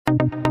Hello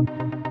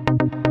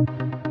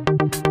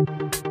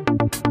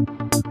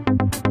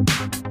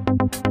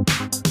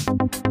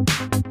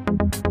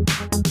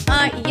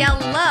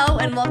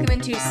and welcome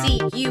into See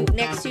You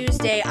Next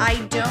Tuesday.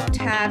 I don't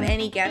have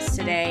any guests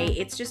today.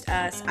 It's just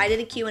us. I did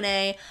a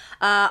Q&A.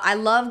 I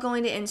love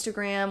going to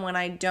Instagram when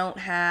I don't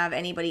have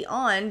anybody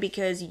on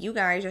because you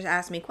guys just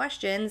ask me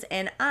questions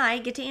and I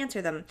get to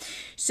answer them.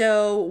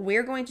 So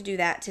we're going to do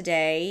that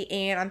today,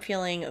 and I'm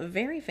feeling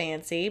very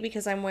fancy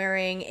because I'm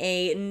wearing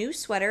a new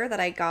sweater that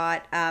I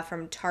got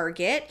from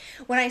Target.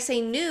 When I say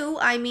new,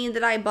 I mean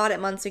that I bought it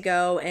months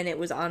ago and it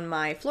was on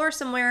my floor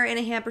somewhere in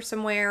a hamper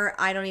somewhere.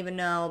 I don't even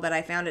know, but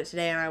I found it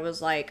today and I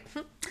was like,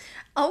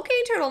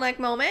 okay, turtleneck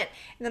moment.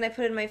 And then I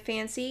put in my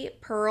fancy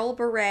pearl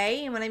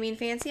beret. And when I mean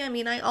fancy, I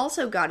mean I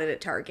also got it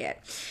at Target.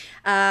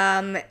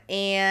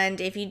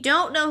 And if you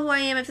don't know who I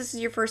am, if this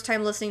is your first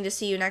time listening to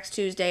See You Next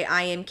Tuesday,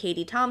 I am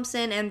Katie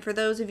Thompson. And for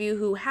those of you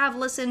who have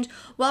listened,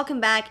 welcome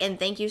back. And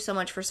thank you so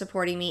much for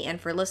supporting me and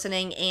for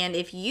listening. And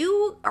if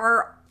you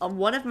are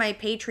one of my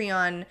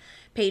Patreon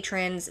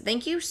patrons,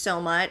 thank you so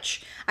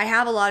much. I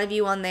have a lot of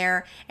you on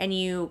there, and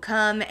you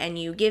come and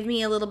you give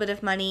me a little bit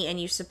of money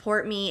and you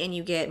support me and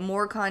you get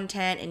more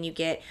content and you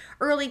get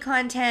early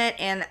content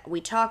and we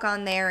talk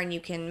on there and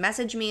you can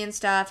message me and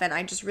stuff, and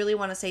I just really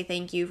want to say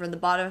thank you from the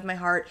bottom of my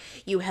heart.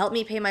 You help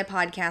me pay my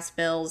podcast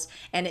bills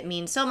and it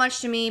means so much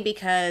to me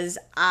because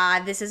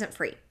this isn't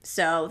free.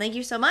 So thank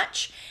you so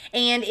much.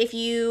 And if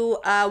you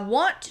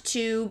want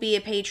to be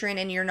a patron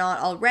and you're not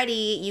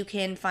already, you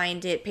can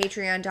find it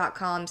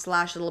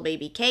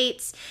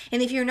patreon.com/littlebabykates.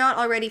 And if you're not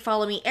already,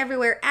 follow me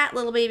everywhere at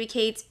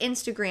littlebabykates,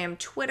 Instagram,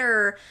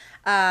 Twitter,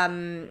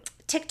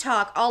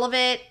 TikTok, all of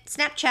it,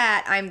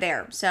 Snapchat, I'm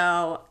there.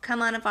 So come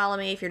on and follow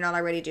me if you're not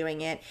already doing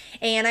it.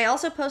 And I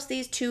also post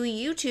these to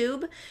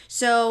YouTube.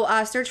 So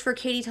search for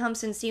Katie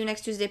Thompson See You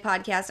Next Tuesday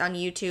podcast on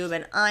YouTube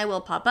and I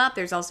will pop up.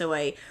 There's also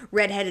a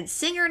redheaded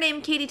singer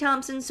named Katie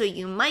Thompson, so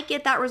you might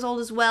get that result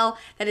as well.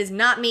 That is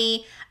not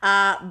me,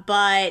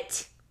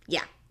 but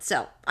yeah.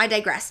 So I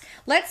digress.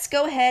 Let's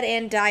go ahead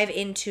and dive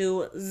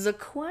into the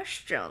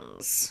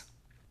questions.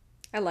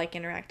 I like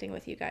interacting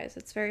with you guys.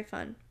 It's very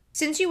fun.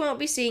 Since you won't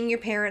be seeing your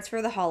parents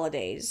for the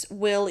holidays,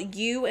 will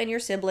you and your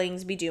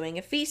siblings be doing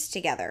a feast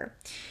together?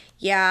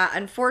 Yeah,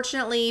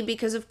 unfortunately,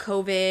 because of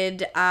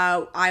COVID,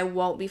 I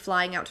won't be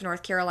flying out to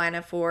North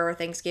Carolina for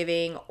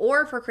Thanksgiving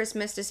or for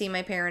Christmas to see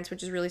my parents,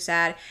 which is really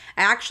sad.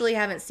 I actually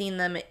haven't seen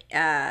them in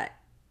a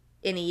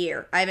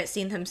year. I haven't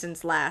seen them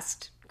since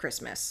last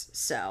Christmas,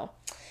 so...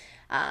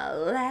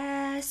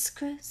 last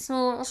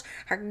Christmas,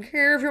 I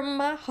gave you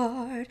my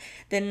heart,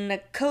 then the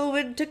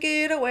COVID took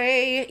it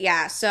away.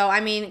 Yeah, so, I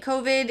mean,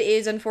 COVID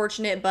is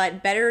unfortunate,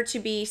 but better to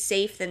be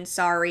safe than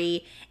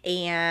sorry,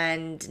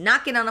 and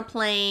not get on a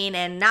plane,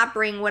 and not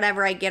bring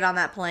whatever I get on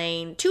that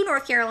plane to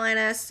North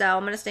Carolina, so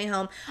I'm gonna stay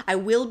home. I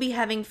will be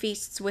having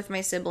feasts with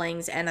my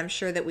siblings, and I'm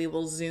sure that we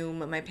will Zoom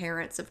my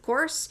parents, of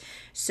course.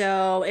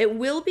 So, it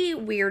will be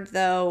weird,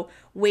 though,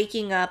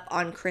 waking up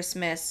on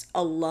Christmas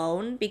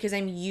alone, because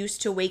I'm used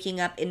to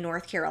waking up in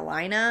North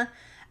Carolina,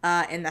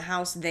 in the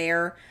house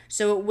there.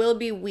 So it will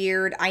be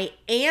weird. I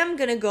am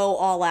gonna go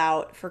all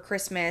out for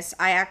Christmas.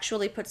 I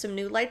actually put some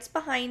new lights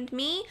behind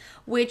me,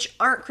 which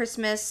aren't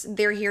Christmas.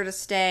 They're here to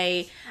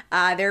stay.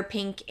 They're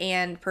pink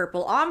and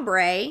purple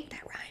ombre.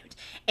 That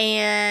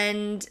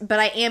rhymed. But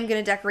I am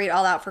gonna decorate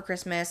all out for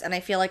Christmas, and I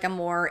feel like I'm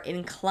more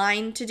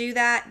inclined to do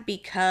that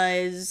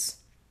because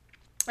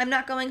I'm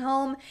not going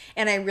home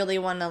and I really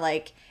want to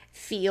like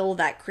feel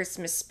that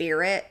Christmas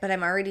spirit, but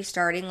I'm already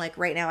starting. Like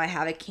right now I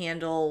have a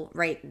candle,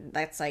 right?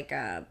 That's like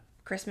a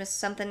Christmas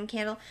something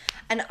candle.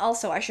 And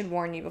also I should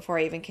warn you before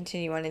I even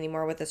continue on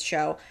anymore with this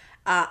show.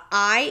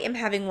 I am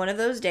having one of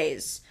those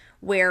days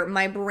where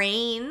my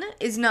brain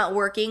is not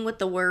working with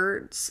the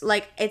words.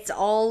 Like it's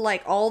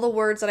all the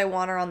words that I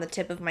want are on the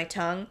tip of my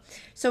tongue.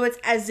 So it's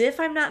as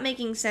if I'm not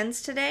making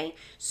sense today.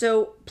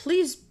 So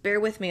please bear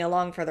with me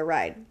along for the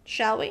ride,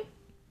 shall we?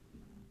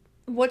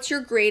 What's your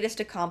greatest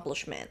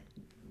accomplishment?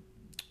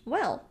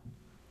 Well,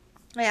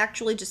 I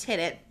actually just hit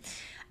it.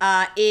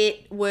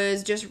 It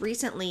was just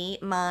recently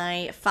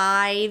my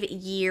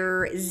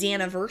 5-year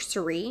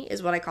Xaniversary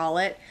is what I call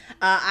it.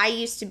 I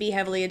used to be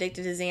heavily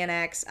addicted to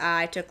Xanax.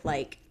 I took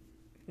like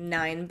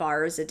 9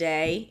 bars a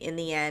day in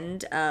the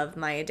end of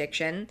my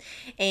addiction,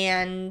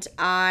 and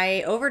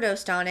I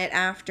overdosed on it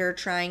after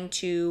trying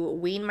to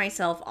wean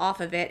myself off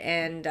of it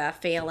and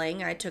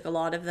failing. I took a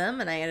lot of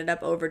them and I ended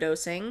up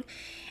overdosing.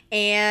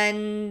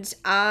 And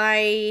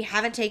I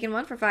haven't taken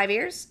one for 5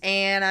 years,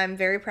 and I'm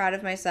very proud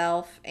of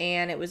myself,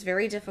 and it was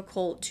very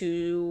difficult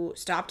to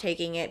stop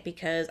taking it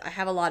because I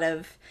have a lot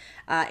of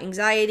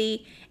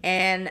anxiety,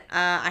 and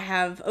I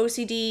have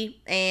OCD,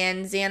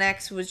 and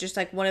Xanax was just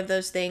like one of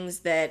those things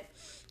that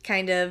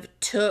kind of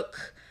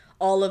took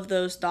all of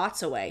those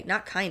thoughts away.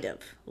 Not kind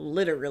of,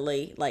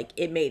 literally, like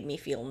it made me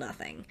feel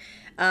nothing.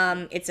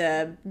 It's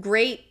a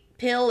great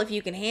pill if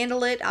you can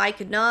handle it. I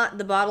could not.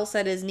 The bottle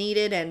said is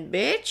needed, and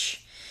bitch,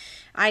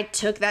 I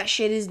took that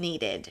shit as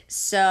needed.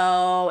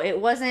 So it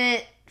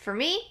wasn't for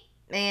me.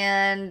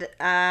 And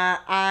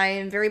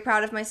I'm very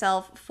proud of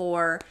myself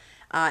for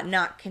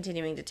not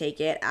continuing to take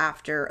it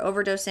after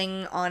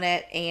overdosing on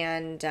it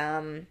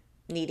and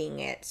needing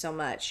it so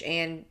much.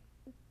 And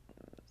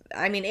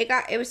I mean,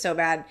 it was so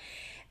bad.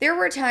 There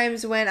were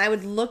times when I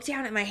would look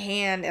down at my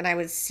hand and I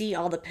would see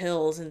all the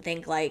pills and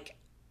think like,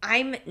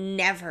 I'm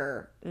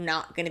never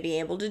not going to be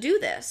able to do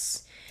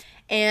this.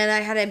 And I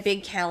had a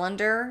big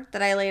calendar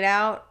that I laid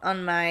out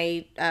on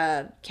my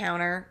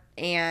counter,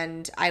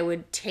 and I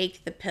would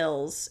take the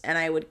pills and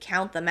I would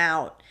count them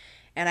out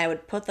and I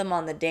would put them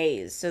on the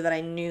days so that I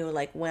knew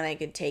like when I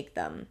could take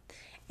them.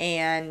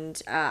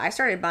 And I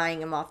started buying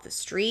them off the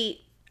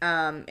street.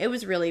 It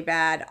was really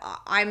bad.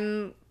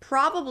 I'm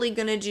probably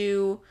gonna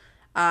do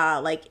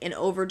like an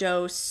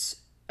overdose,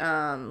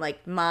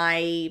 like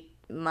my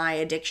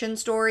addiction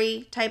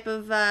story type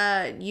of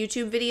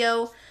YouTube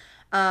video.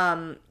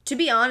 To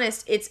be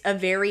honest, it's a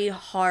very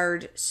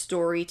hard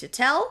story to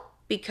tell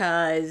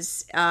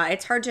because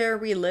it's hard to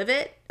relive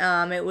it.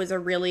 It was a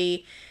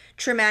really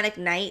traumatic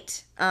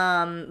night,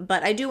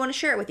 but I do want to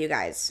share it with you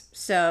guys.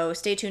 So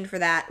stay tuned for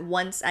that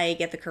once I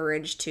get the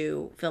courage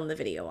to film the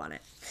video on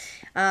it.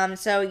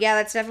 So yeah,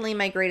 that's definitely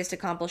my greatest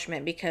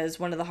accomplishment because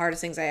one of the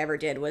hardest things I ever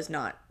did was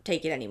not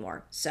take it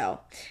anymore. So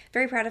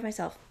very proud of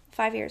myself.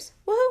 5 years.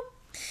 Woohoo!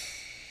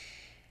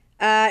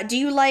 Do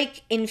you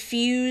like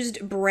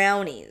infused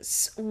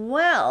brownies?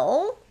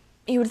 Well,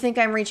 you would think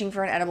I'm reaching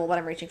for an edible, but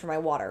I'm reaching for my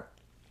water.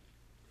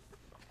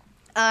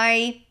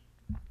 I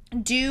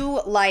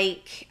do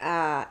like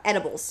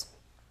edibles.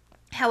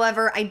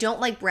 However, I don't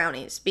like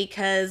brownies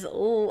because,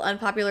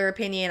 unpopular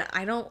opinion,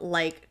 I don't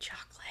like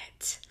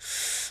chocolate.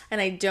 And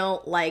I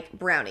don't like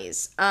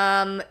brownies.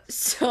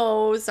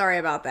 So sorry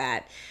about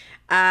that.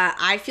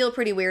 I feel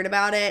pretty weird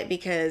about it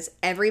because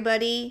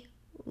everybody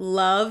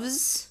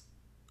loves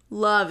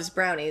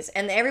brownies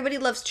and everybody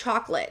loves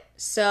chocolate.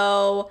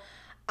 So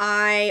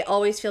I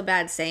always feel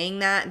bad saying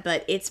that,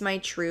 but it's my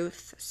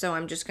truth. So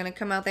I'm just going to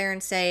come out there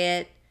and say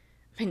it.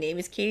 My name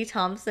is Katie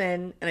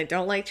Thompson and I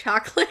don't like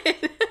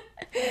chocolate.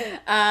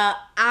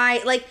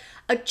 I like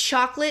a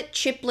chocolate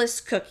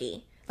chipless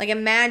cookie. Like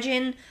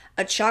imagine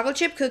a chocolate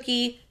chip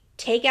cookie,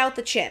 take out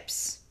the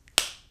chips.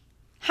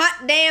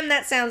 Hot damn,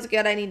 that sounds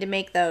good. I need to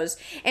make those.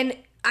 And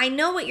I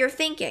know what you're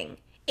thinking.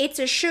 It's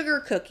a sugar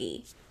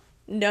cookie.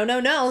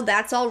 No,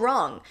 that's all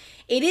wrong.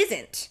 It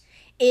isn't.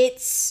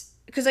 It's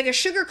because like a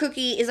sugar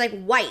cookie is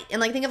like white,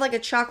 and like think of like a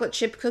chocolate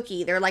chip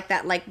cookie. They're like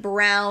that like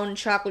brown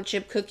chocolate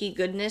chip cookie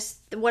goodness,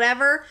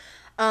 whatever.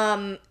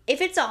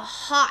 If it's a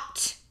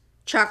hot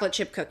chocolate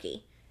chip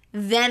cookie,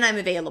 then I'm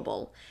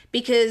available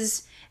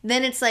because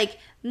then it's like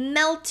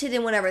melted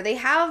and whatever. They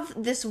have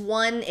this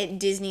one at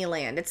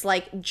Disneyland. It's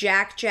like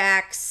Jack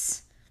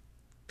Jack's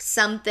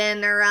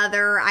something or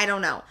other. I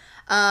don't know.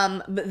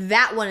 But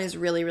that one is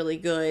really, really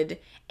good.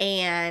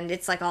 And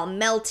it's like all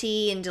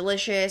melty and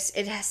delicious.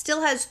 It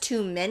still has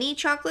too many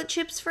chocolate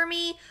chips for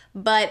me,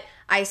 but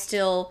I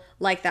still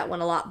like that one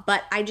a lot.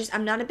 But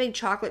I'm not a big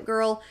chocolate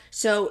girl.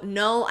 So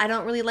no, I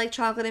don't really like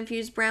chocolate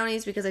infused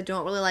brownies because I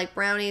don't really like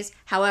brownies.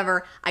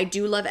 However, I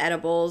do love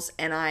edibles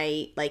and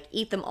I like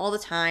eat them all the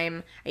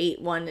time. I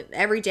eat one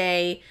every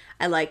day.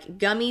 I like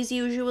gummies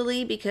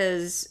usually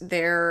because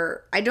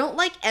I don't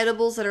like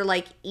edibles that are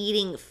like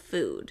eating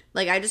food.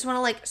 Like I just want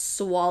to like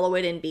swallow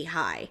it and be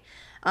high.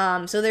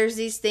 So there's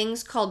these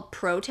things called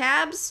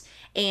ProTabs,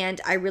 and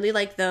I really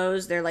like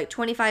those. They're like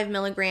 25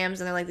 milligrams,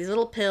 and they're like these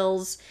little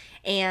pills,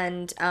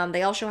 and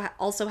they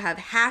also have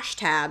hash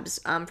tabs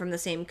from the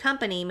same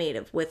company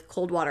with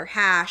cold water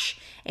hash,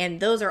 and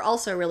those are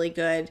also really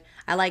good.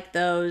 I like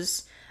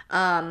those.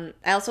 I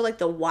also like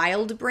the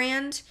Wild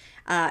brand.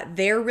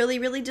 They're really,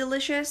 really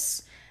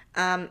delicious.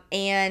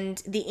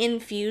 And the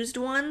infused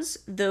ones,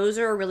 those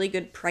are a really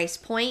good price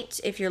point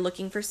if you're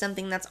looking for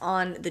something that's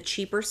on the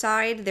cheaper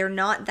side. They're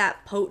not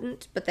that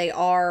potent, but they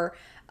are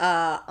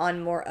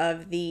on more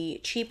of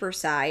the cheaper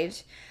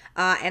side.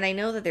 And I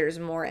know that there's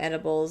more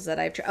edibles that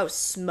I've tried. Oh,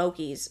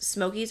 Smokies.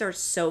 Smokies are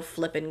so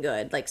flippin'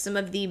 good. Like some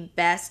of the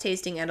best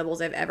tasting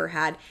edibles I've ever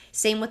had.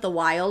 Same with the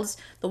Wilds.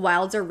 The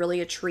Wilds are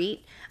really a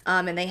treat.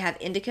 And they have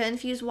indica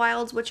infused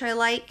Wilds, which I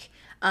like.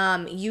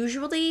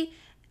 Usually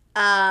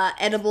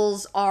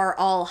edibles are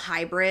all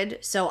hybrid,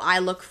 so I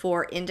look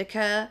for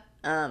indica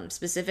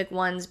specific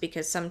ones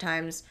because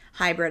sometimes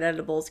hybrid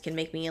edibles can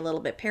make me a little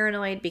bit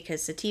paranoid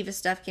because sativa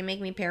stuff can make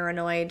me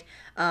paranoid.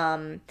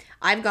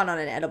 I've gone on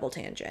an edible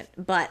tangent,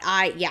 but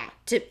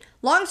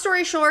long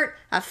story short,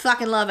 I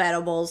fucking love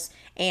edibles,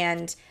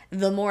 and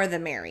the more the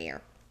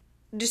merrier.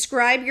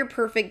 Describe your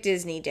perfect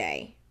Disney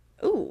day.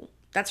 Ooh,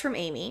 that's from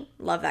Amy.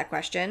 Love that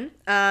question.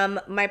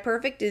 My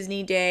perfect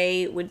Disney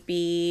day would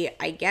be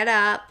I get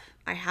up,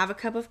 I have a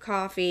cup of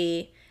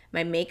coffee,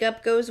 my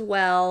makeup goes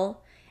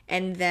well,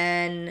 and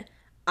then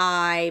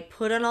I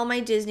put on all my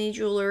Disney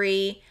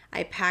jewelry,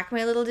 I pack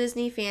my little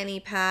Disney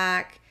fanny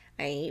pack,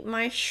 I eat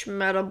my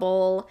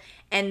schmedible,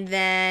 and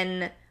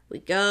then we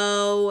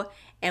go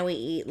and we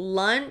eat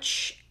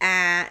lunch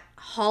at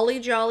Holly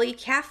Jolly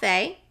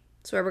Cafe.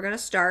 That's where we're going to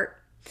start.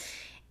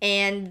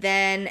 And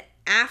then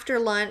after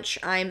lunch,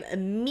 I'm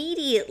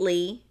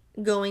immediately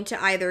going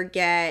to either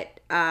get,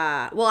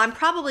 well, I'm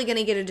probably going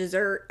to get a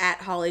dessert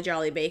at Holly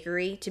Jolly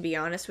Bakery, to be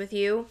honest with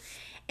you.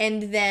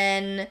 And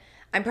then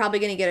I'm probably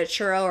going to get a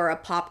churro or a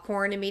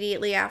popcorn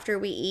immediately after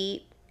we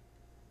eat.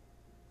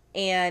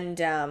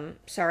 And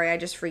sorry, I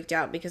just freaked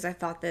out because I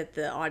thought that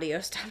the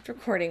audio stopped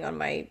recording on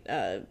my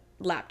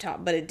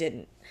laptop, but it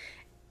didn't.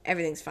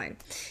 Everything's fine.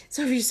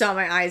 So if you saw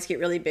my eyes get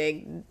really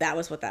big, that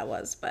was what that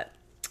was. But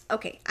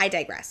okay, I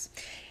digress.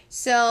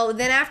 So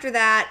then after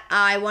that,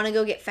 I want to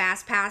go get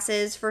fast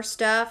passes for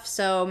stuff.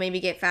 So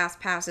maybe get fast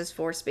passes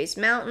for Space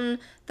Mountain,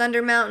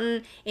 Thunder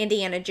Mountain,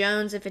 Indiana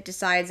Jones if it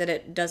decides that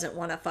it doesn't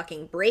want to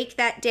fucking break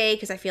that day.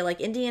 Because I feel like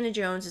Indiana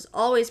Jones is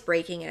always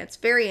breaking and it's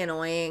very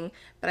annoying.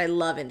 But I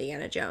love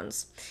Indiana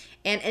Jones.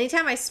 And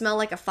anytime I smell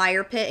like a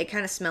fire pit, it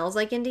kind of smells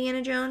like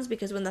Indiana Jones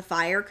because when the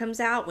fire comes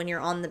out, when you're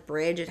on the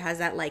bridge, it has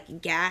that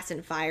like gas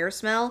and fire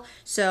smell.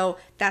 So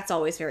that's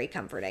always very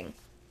comforting.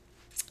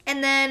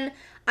 And then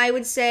I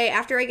would say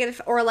after I get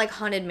or like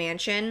Haunted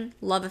Mansion,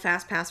 love a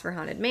fast pass for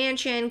Haunted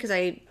Mansion because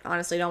I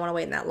honestly don't want to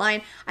wait in that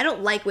line. I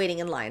don't like waiting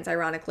in lines,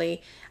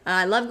 ironically.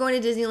 I love going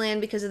to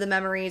Disneyland because of the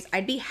memories.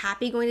 I'd be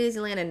happy going to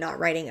Disneyland and not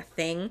writing a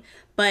thing,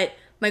 but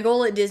my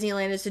goal at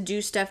Disneyland is to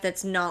do stuff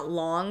that's not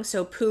long.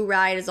 So Pooh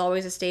Ride is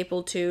always a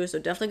staple too. So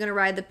definitely going to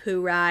ride the Pooh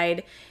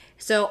Ride.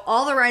 So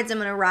all the rides I'm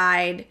going to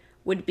ride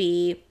would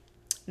be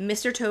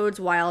Mr. Toad's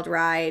Wild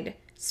Ride,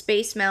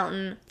 Space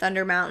Mountain,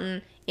 Thunder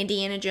Mountain,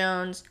 Indiana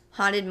Jones,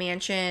 Haunted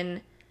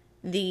Mansion,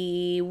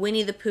 the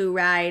Winnie the Pooh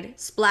ride,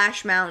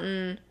 Splash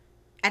Mountain.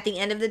 At the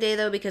end of the day,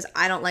 though, because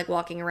I don't like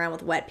walking around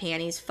with wet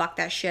panties. Fuck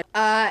that shit.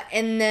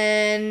 And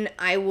then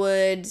I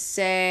would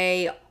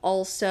say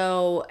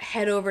also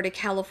head over to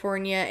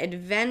California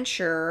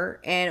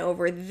Adventure. And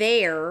over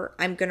there,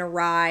 I'm going to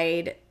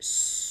ride...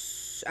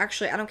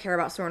 Actually, I don't care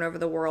about Soarin' Over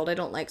the World. I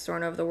don't like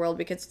Soarin' Over the World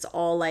because it's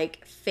all,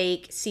 like,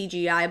 fake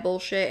CGI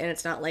bullshit. And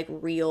it's not, like,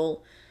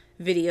 real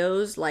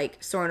videos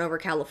like Soarin' Over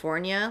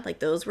California. Like,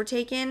 those were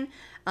taken.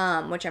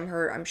 Which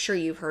I'm sure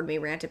you've heard me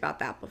rant about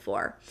that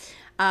before.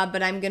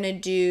 But I'm going to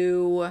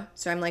do,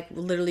 so I'm like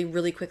literally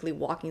really quickly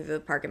walking through the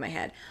park in my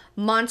head.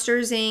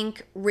 Monsters,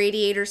 Inc.,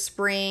 Radiator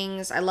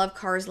Springs. I love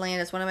Cars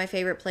Land. It's one of my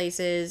favorite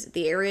places.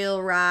 The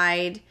Aerial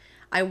Ride.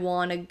 I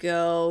want to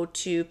go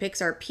to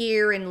Pixar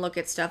Pier and look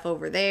at stuff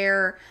over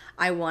there.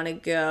 I want to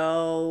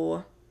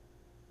go,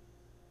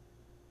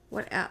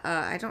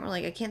 I don't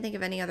really, I can't think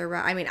of any other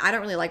ride. I mean, I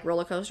don't really like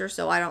roller coasters,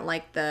 so I don't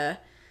like the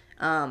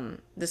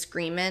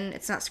Screamin'.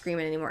 It's not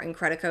Screamin' anymore,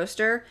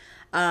 Incredicoaster.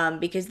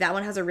 Because that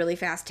one has a really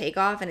fast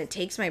takeoff and it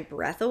takes my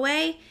breath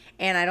away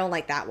and I don't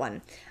like that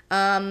one.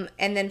 And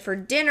then for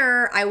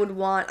dinner, I would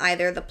want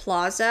either the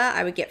Plaza.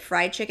 I would get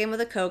fried chicken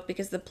with a Coke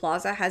because the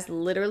Plaza has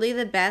literally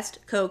the best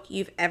Coke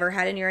you've ever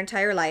had in your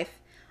entire life.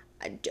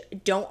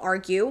 Don't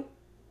argue.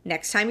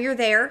 Next time you're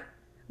there,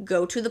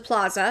 go to the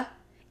Plaza,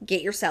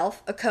 get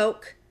yourself a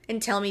Coke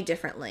and tell me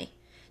differently.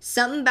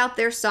 Something about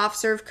their soft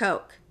serve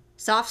Coke.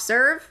 Soft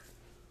serve?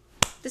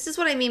 This is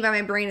what I mean by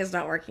my brain is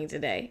not working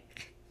today.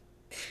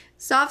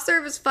 Soft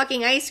serve is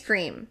fucking ice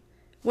cream.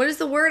 What is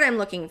the word I'm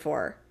looking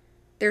for?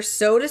 Their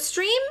Soda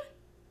Stream?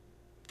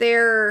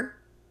 Their...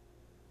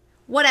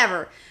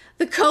 whatever.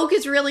 The Coke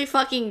is really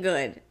fucking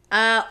good.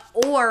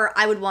 Or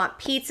I would want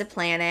Pizza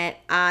Planet.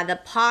 The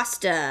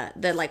pasta.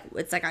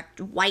 It's like a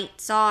white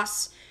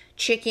sauce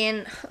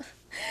chicken.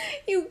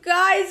 You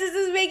guys, this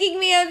is making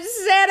me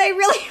upset. I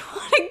really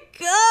want to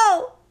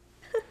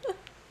go.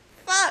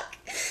 Fuck.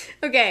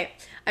 Okay.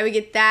 I would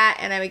get that,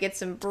 and I would get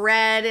some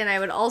bread, and I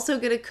would also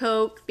get a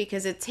Coke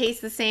because it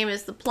tastes the same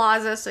as the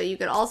Plaza, so you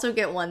could also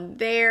get one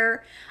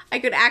there. I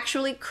could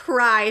actually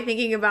cry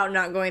thinking about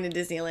not going to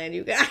Disneyland,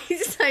 you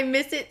guys. I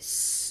miss it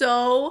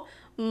so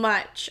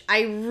much.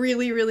 I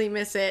really, really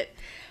miss it.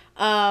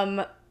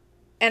 And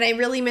I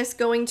really miss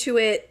going to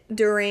it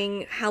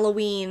during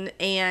Halloween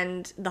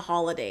and the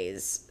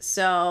holidays.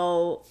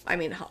 So, I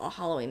mean,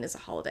 Halloween is a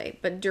holiday,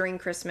 but during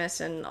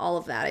Christmas and all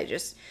of that,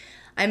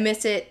 I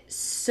miss it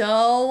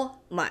so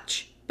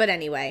much. But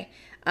anyway,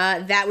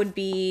 that would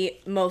be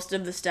most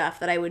of the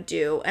stuff that I would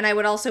do. And I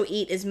would also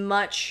eat as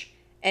much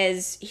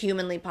as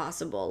humanly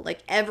possible. Like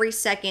every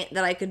second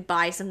that I could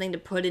buy something to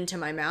put into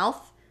my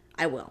mouth,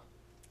 I will.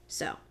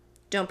 So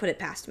don't put it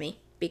past me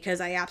because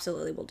I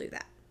absolutely will do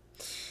that.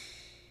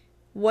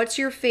 What's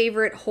your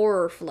favorite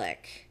horror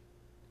flick?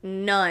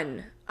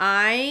 None.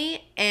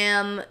 I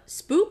am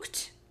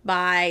spooked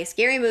by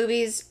scary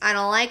movies. I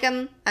don't like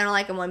them. I don't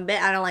like them one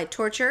bit. I don't like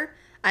torture.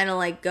 I don't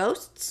like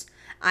ghosts.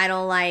 I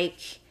don't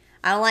like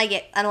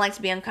it. I don't like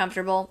to be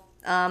uncomfortable.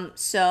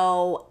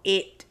 So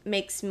it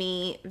makes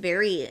me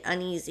very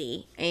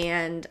uneasy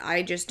and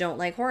I just don't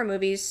like horror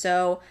movies.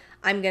 So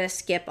I'm going to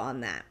skip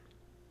on that.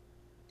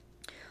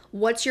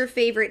 What's your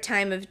favorite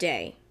time of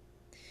day?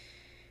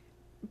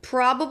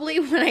 Probably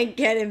when I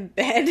get in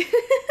bed.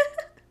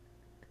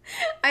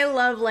 I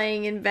love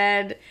laying in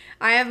bed.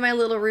 I have my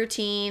little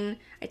routine.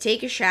 I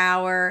take a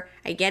shower.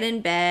 I get in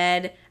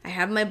bed. I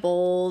have my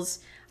bowls.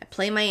 I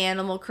play my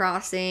Animal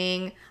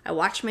Crossing. I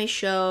watch my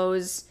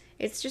shows.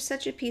 It's just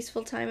such a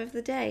peaceful time of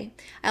the day.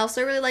 I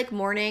also really like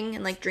morning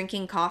and like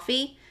drinking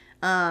coffee.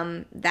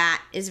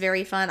 That is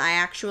very fun. I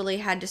actually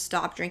had to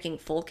stop drinking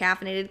full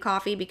caffeinated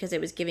coffee because it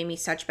was giving me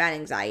such bad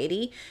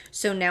anxiety.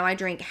 So now I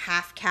drink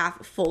half calf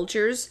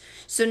Folgers.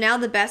 So now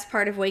the best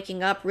part of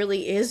waking up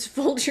really is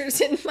Folgers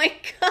in my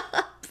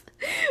cup.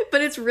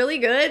 But it's really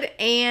good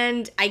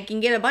and I can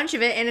get a bunch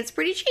of it and it's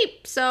pretty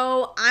cheap.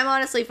 So I'm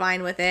honestly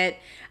fine with it.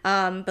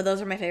 But those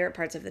are my favorite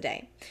parts of the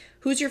day.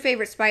 Who's your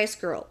favorite Spice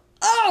Girl?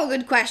 Oh,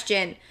 good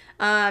question.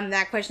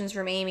 That question's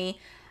from Amy.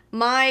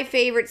 My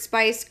favorite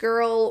Spice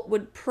Girl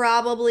would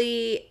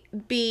probably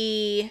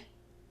be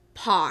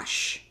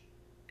Posh.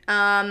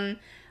 When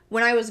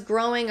I was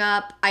growing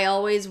up, I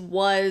always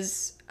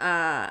was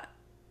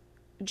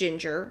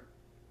Ginger.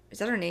 Is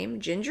that her name?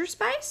 Ginger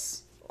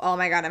Spice? Oh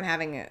my god, I'm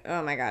having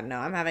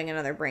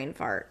another brain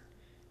fart.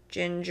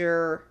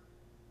 Ginger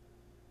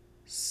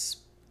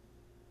Spice.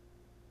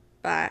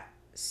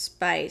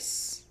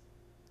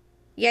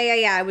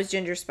 Yeah, it was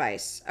Ginger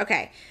Spice.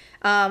 Okay.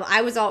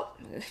 I was all...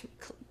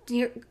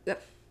 I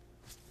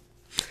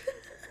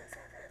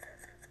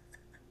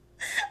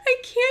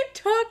can't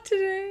talk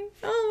today.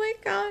 Oh my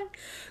god.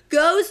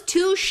 Goes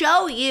to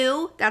show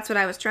you. That's what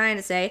I was trying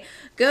to say.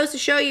 Goes to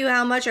show you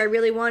how much I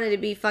really wanted to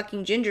be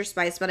fucking Ginger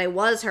Spice, but I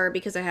was her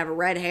because I have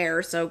red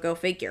hair, so go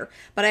figure.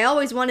 But I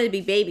always wanted to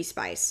be Baby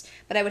Spice.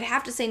 But I would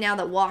have to say now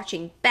that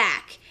watching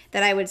back,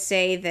 that I would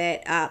say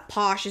that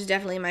Posh is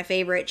definitely my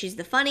favorite. She's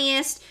the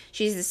funniest,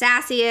 she's the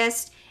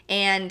sassiest,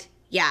 and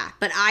yeah,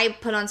 but I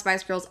put on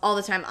Spice Girls all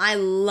the time. I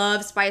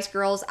love Spice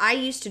Girls. I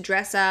used to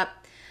dress up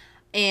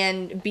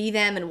and be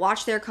them and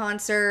watch their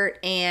concert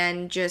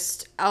and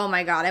just, oh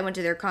my god, I went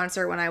to their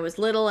concert when I was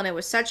little and it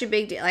was such a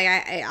big deal. Like,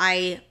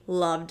 I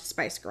loved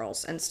Spice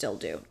Girls and still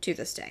do to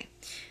this day.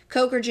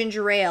 Coke or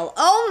ginger ale?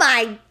 Oh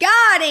my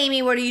god,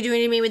 Amy, what are you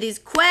doing to me with these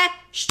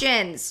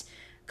questions?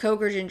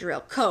 Coke or ginger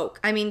ale? Coke.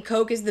 I mean,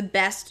 Coke is the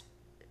best,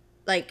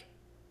 like,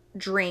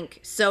 drink,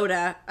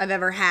 soda I've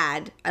ever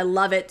had. I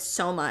love it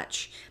so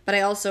much. But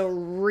I also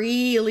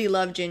really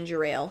love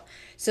ginger ale.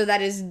 So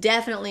that is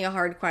definitely a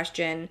hard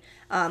question.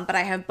 But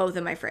I have both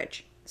in my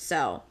fridge.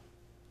 So,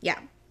 yeah.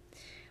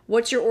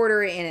 What's your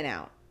order at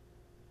In-N-Out?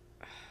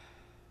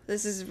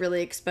 This is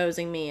really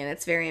exposing me and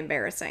it's very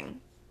embarrassing.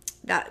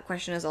 That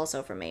question is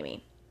also from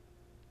Amy.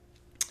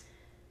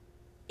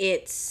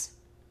 It's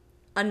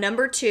a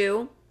number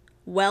 2,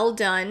 well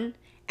done,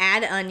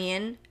 add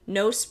onion,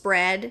 no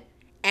spread,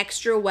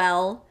 extra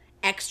well,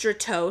 extra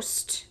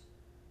toast,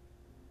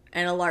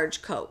 and a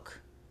large Coke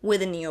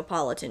with a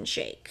Neapolitan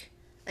shake.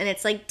 And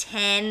it's like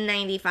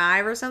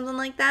 $10.95 or something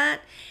like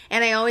that.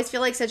 And I always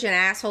feel like such an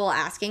asshole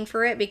asking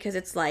for it because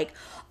it's like,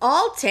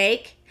 I'll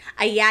take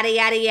a yada,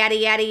 yada, yada,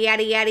 yada,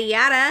 yada, yada,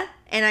 yada.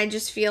 And I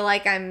just feel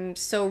like I'm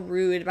so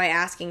rude by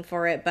asking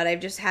for it. But I've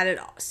just had it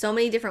so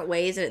many different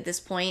ways. And at this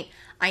point,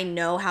 I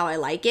know how I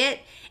like it.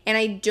 And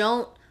I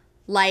don't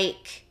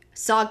like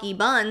soggy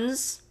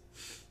buns.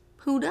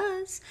 Who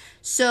does?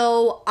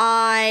 So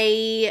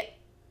I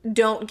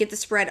don't get the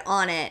spread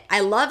on it. I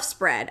love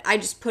spread. I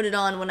just put it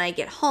on when I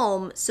get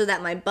home so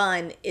that my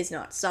bun is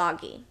not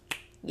soggy.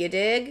 You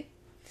dig?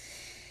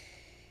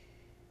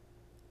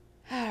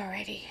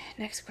 Alrighty,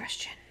 next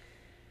question.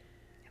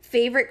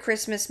 Favorite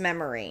Christmas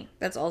memory?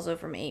 That's also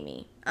from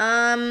Amy.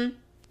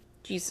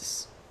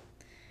 Jesus.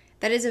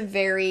 That is a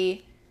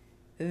very,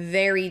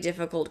 very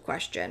difficult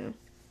question.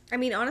 I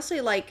mean,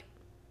 honestly, like,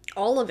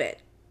 all of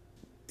it.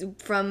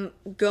 From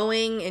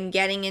going and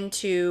getting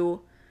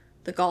into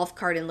the golf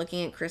cart and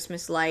looking at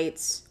Christmas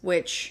lights,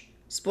 which,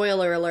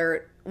 spoiler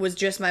alert, was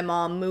just my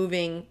mom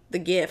moving the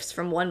gifts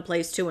from one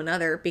place to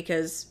another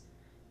because,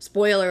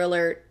 spoiler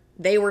alert,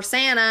 they were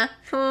Santa.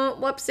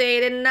 Whoopsie,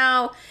 didn't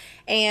know.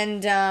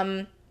 And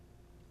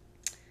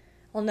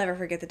I'll never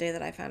forget the day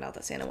that I found out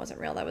that Santa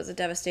wasn't real. That was a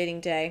devastating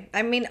day.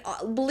 I mean,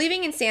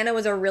 believing in Santa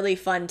was a really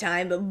fun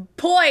time, but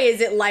boy, is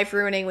it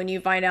life-ruining when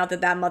you find out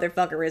that that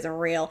motherfucker isn't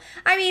real.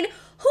 I mean,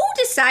 who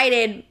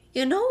decided,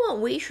 you know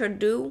what we should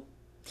do?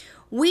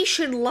 We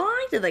should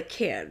lie to the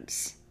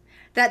kids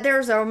that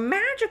there's a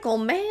magical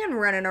man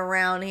running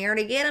around here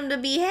to get them to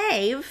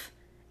behave,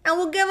 and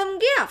we'll give them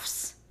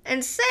gifts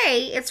and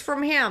say it's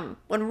from him,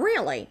 when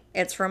really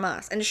it's from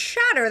us, and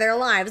shatter their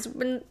lives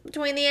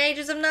between the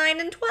ages of 9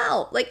 and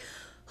 12. Like,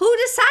 who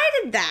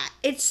decided that?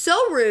 It's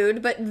so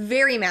rude, but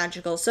very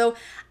magical. So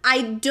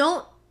I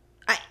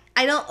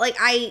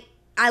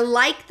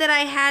like that I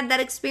had that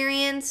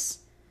experience,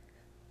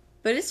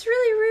 but it's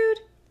really rude.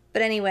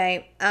 But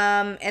anyway,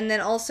 and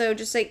then also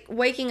just like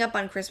waking up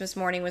on Christmas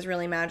morning was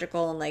really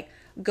magical, and like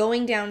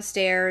going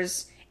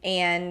downstairs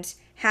and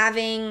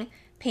having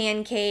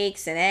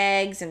pancakes and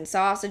eggs and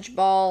sausage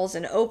balls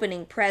and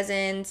opening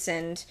presents,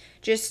 and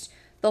just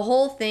the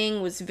whole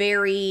thing was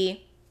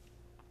very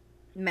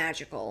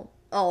magical,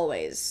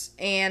 always.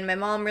 And my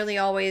mom really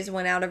always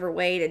went out of her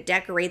way to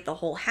decorate the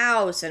whole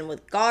house, and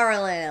with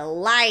garland and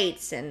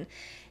lights and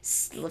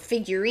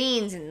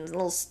figurines and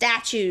little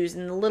statues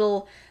and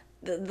little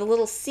the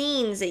little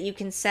scenes that you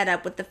can set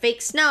up with the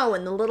fake snow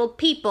and the little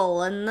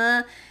people and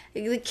the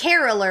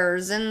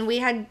carolers, and we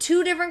had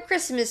 2 different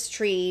Christmas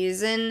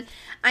trees, and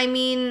I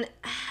mean,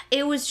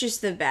 it was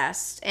just the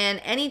best.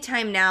 And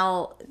anytime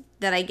now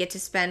that I get to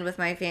spend with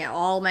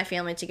all my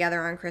family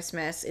together on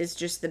Christmas is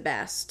just the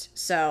best.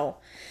 So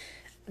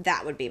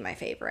that would be my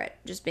favorite,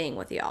 just being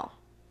with y'all.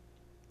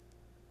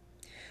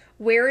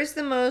 Where is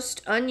the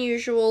most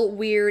unusual,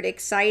 weird,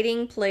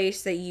 exciting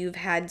place that you've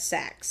had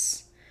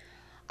sex?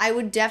 I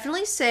would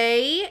definitely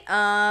say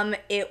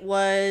it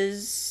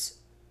was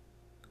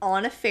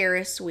on a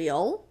Ferris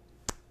wheel.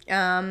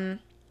 That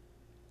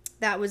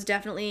was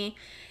definitely,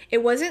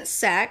 it wasn't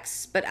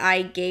sex, but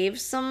I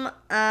gave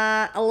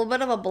a little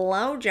bit of a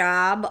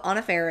blowjob on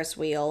a Ferris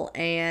wheel,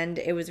 and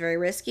it was very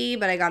risky,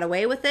 but I got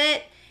away with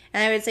it.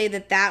 And I would say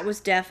that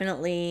was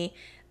definitely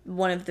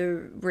one of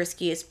the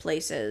riskiest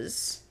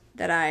places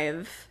that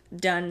I've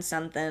done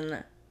something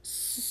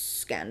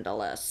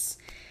scandalous.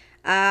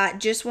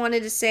 Just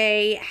wanted to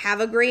say, have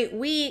a great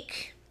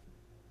week.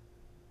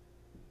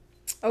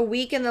 A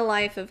week in the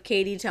life of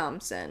Katie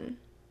Thompson.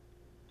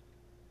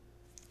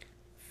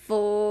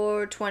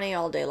 420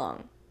 all day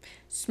long.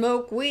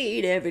 Smoke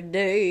weed every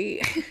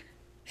day.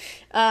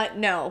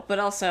 No, but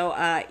also,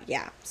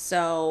 yeah.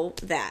 So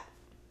that.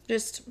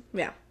 Just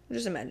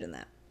imagine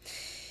that.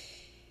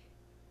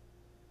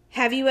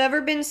 Have you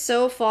ever been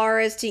so far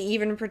as to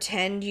even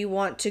pretend you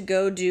want to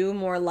go do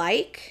more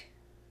like?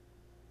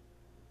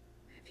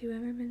 Have you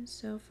ever been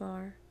so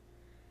far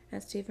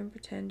as to even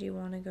pretend you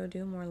want to go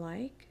do more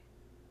like?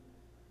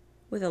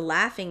 With a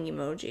laughing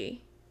emoji.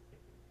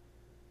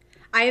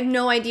 I have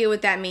no idea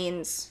what that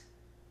means.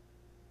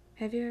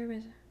 Have you ever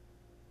been?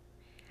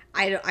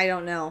 I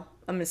don't know.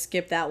 I'm going to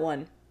skip that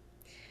one.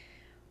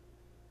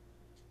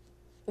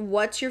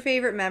 What's your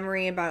favorite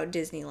memory about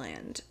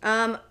Disneyland?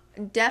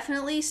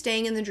 Definitely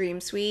staying in the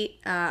Dream Suite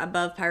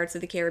above Pirates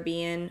of the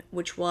Caribbean,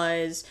 which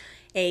was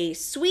a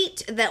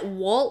suite that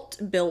Walt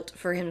built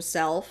for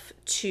himself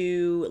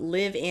to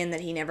live in that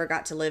he never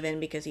got to live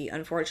in because he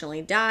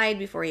unfortunately died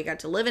before he got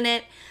to live in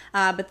it.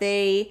 But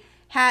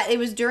it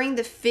was during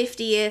the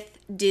 50th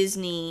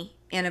Disney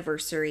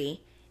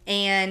anniversary,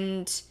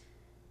 and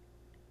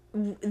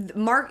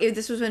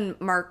this was when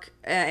Mark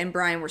and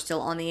Brian were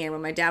still on the air,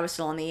 when my dad was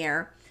still on the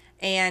air.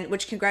 And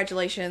which,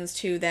 congratulations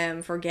to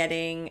them for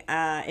getting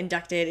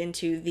inducted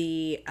into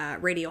the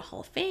Radio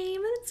Hall of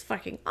Fame. It's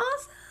fucking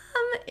awesome.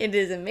 It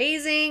is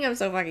amazing. I'm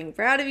so fucking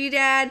proud of you,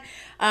 Dad.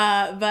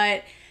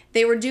 But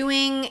they were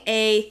doing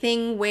a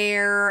thing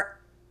where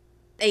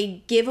a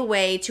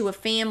giveaway to a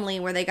family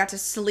where they got to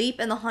sleep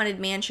in the Haunted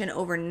Mansion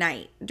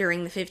overnight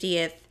during the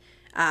 50th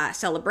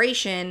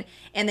celebration,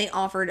 and they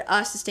offered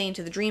us to stay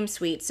into the Dream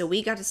Suite, so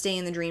we got to stay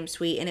in the Dream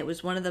Suite, and it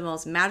was one of the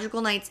most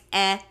magical nights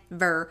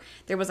ever.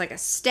 There was like a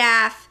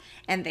staff,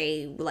 and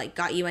they like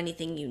got you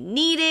anything you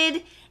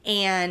needed,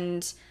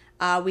 and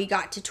we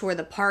got to tour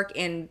the park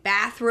in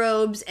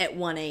bathrobes at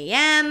 1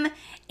 a.m.,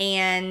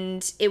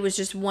 and it was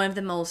just one of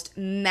the most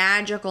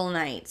magical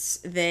nights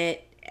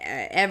that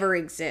ever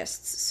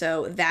exists.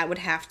 So that would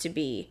have to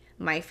be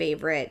my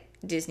favorite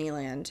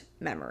Disneyland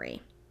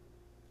memory.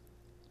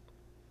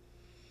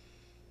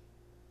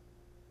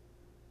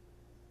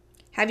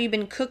 Have you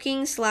been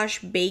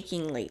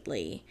cooking/baking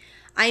lately?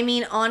 I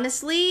mean,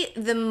 honestly,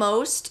 the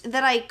most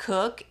that I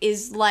cook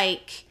is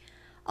like,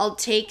 I'll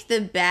take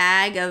the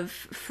bag of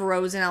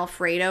frozen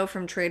Alfredo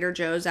from Trader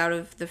Joe's out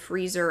of the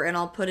freezer and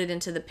I'll put it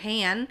into the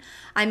pan.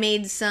 I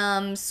made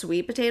some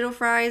sweet potato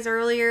fries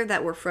earlier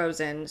that were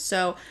frozen.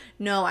 So,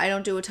 no, I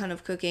don't do a ton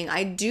of cooking.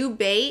 I do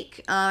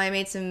bake. I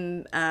made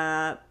some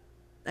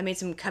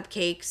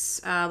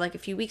cupcakes like a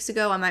few weeks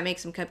ago. I might make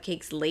some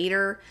cupcakes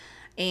later.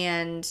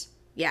 And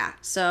yeah,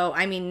 so,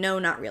 I mean, no,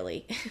 not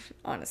really,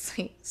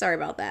 honestly. Sorry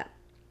about that.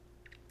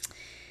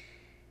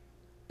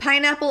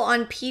 Pineapple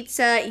on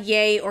pizza,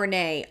 yay or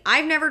nay?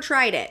 I've never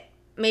tried it.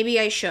 Maybe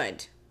I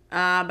should,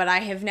 but I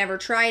have never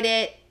tried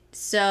it,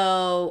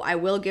 so I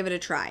will give it a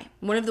try.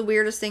 One of the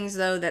weirdest things,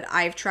 though, that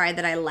I've tried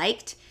that I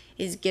liked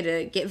is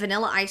get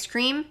vanilla ice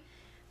cream,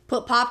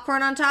 put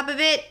popcorn on top of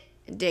it,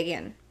 dig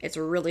in. It's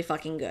really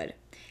fucking good.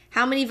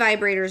 How many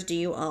vibrators do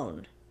you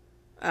own?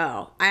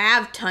 Oh, I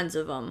have tons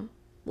of them,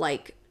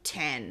 like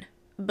 10,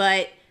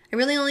 but I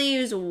really only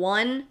use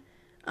one,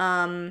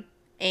 and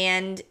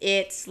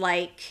it's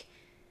like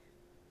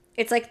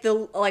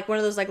one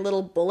of those like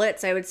little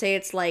bullets. I would say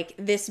it's like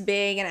this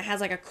big, and it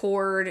has like a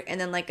cord and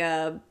then like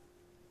a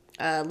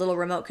little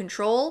remote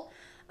control.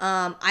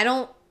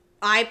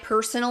 I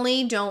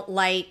personally don't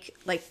like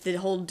the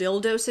whole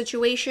dildo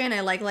situation.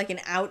 I like an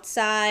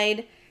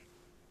outside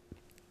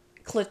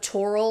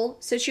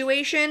clitoral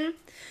situation.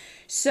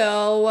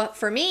 So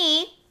for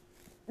me,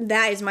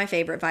 that is my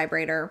favorite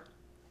vibrator.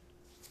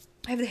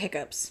 I have the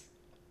hiccups.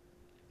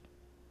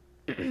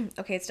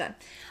 Okay, it's done.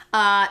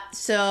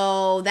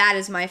 So that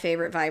is my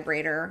favorite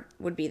vibrator,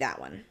 would be that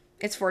one.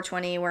 It's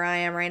 420 where I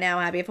am right now.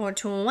 Happy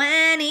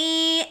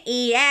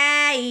 420.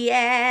 Yeah,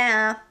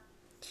 yeah.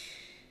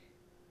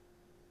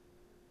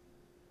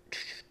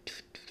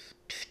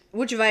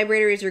 Which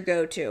vibrator is your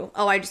go-to?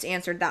 Oh, I just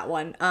answered that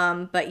one.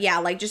 But yeah,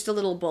 like just a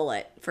little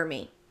bullet for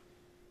me.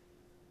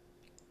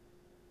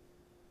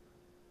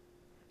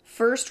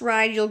 First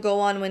ride you'll go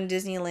on when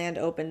Disneyland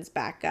opens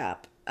back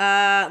up.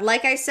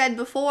 Like I said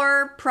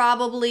before,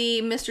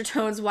 probably Mr.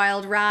 Toad's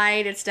Wild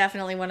Ride. It's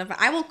definitely one of.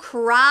 I will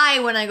cry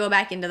when I go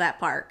back into that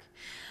park.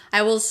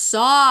 I will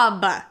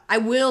sob. I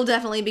will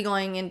definitely be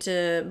going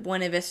into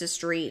Buena Vista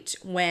Street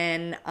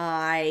when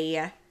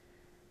they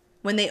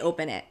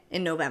open it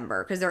in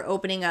November, because they're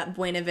opening up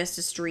Buena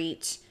Vista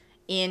Street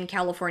in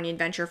California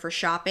Adventure for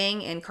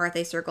shopping and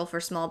Carthay Circle for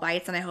small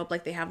bites, and I hope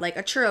like they have like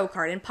a churro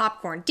cart and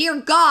popcorn.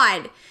 Dear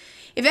God,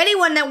 if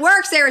anyone that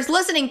works there is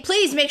listening,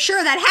 please make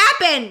sure that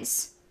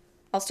happens.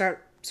 I'll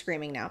start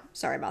screaming now.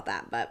 Sorry about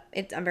that, but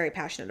I'm very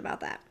passionate about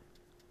that.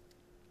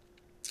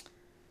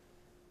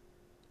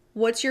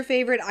 What's your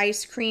favorite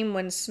ice cream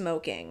when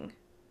smoking?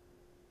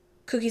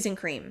 Cookies and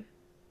cream.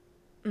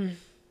 But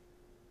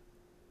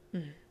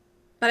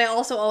I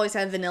also always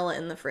have vanilla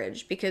in the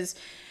fridge because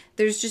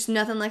there's just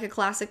nothing like a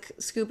classic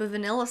scoop of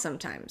vanilla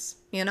sometimes,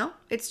 you know?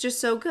 It's just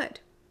so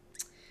good.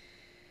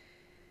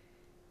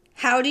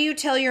 How do you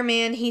tell your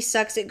man he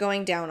sucks at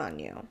going down on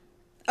you?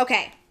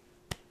 Okay.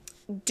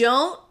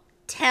 Don't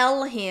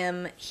tell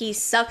him he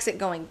sucks at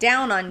going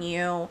down on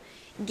you.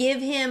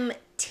 Give him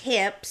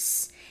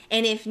tips,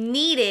 and if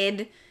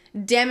needed,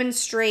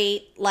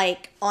 demonstrate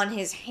like on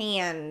his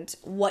hand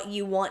what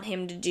you want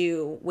him to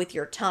do with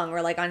your tongue,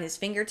 or like on his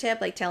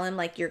fingertip. Like tell him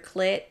like your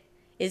clit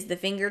is the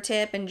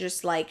fingertip and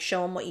just like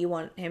show him what you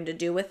want him to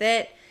do with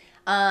it.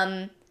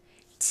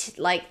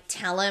 Like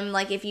tell him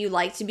like if you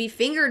like to be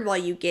fingered while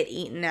you get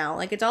eaten out.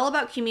 Like it's all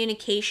about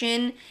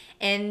communication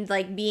and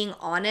like being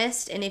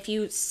honest. And if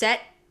you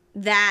set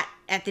that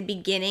at the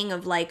beginning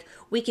of like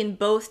we can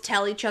both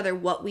tell each other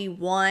what we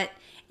want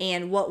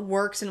and what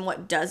works and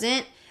what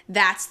doesn't,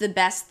 that's the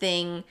best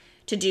thing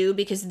to do,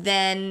 because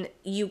then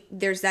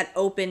there's that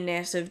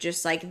openness of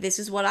just like, this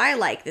is what I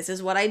like, this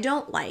is what I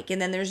don't like,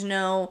 and then there's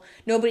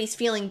nobody's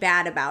feeling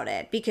bad about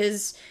it,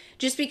 because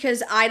just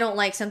because I don't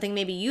like something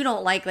maybe you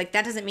don't like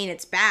that doesn't mean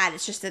it's bad.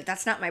 It's just that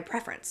that's not my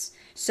preference.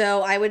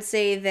 So I would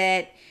say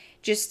that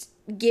just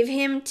give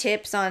him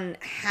tips on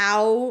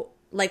how,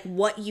 like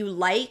what you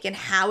like and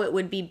how it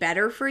would be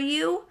better for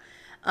you.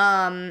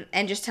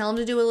 And just tell him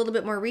to do a little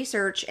bit more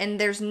research, and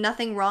there's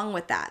nothing wrong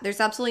with that.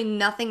 There's absolutely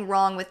nothing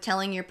wrong with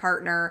telling your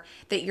partner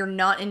that you're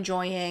not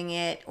enjoying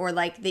it, or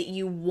like that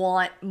you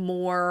want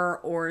more,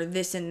 or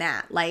this and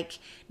that. Like,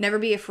 never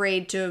be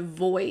afraid to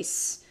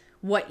voice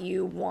what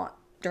you want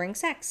during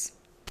sex.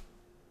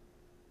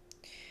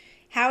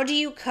 How do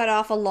you cut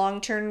off a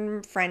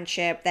long-term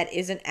friendship that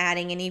isn't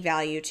adding any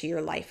value to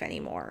your life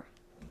anymore?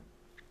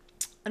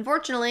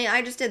 Unfortunately,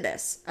 I just did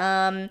this.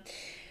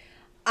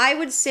 I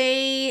would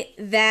say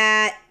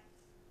that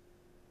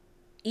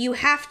you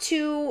have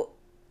to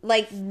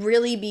like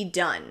really be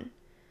done.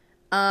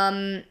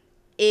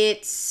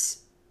 It's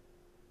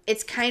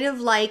kind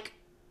of like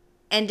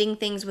ending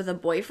things with a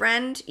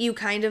boyfriend. You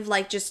kind of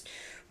like just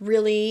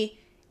really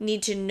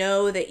need to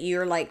know that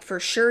you're like for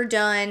sure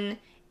done,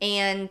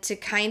 and to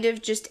kind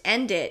of just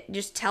end it.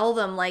 Just tell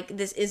them like,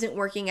 this isn't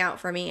working out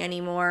for me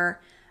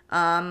anymore.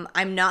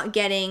 I'm not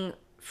getting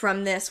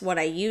from this what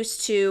I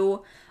used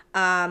to.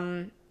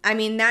 I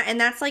mean,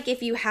 that's like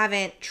if you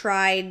haven't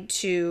tried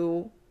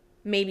to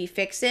maybe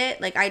fix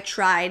it. Like I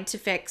tried to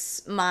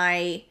fix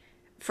my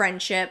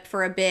friendship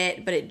for a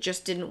bit, but it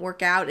just didn't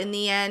work out in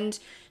the end.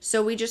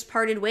 So we just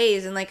parted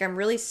ways, and like I'm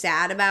really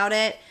sad about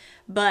it,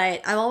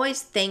 but I'm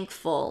always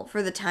thankful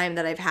for the time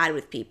that I've had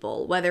with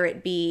people, whether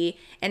it be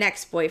an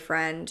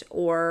ex-boyfriend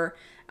or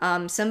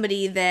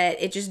somebody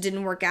that it just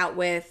didn't work out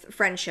with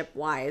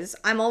friendship-wise.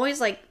 I'm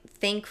always like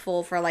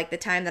thankful for like the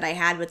time that I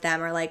had with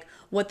them, or like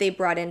what they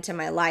brought into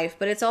my life.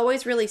 But it's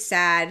always really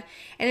sad,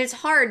 and it's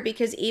hard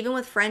because even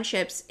with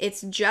friendships,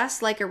 it's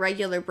just like a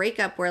regular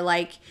breakup where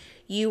like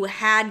you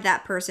had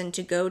that person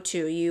to go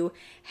to, you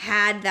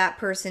had that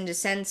person to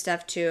send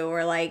stuff to,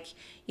 or like,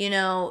 you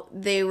know,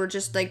 they were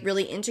just like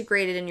really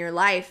integrated in your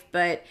life.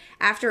 But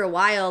after a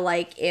while,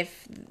 like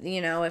if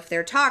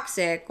they're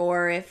toxic,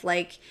 or if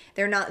like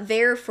they're not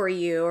there for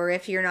you, or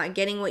if you're not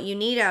getting what you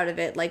need out of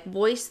it, like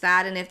voice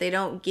that. And if they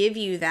don't give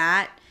you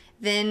that,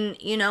 then,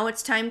 you know,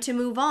 it's time to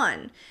move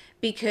on,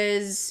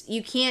 because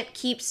you can't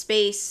keep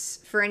space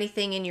for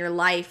anything in your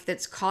life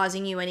that's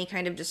causing you any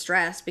kind of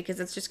distress, because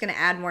it's just going to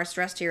add more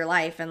stress to your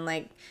life. And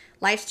like,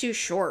 life's too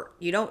short.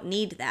 You don't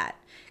need that.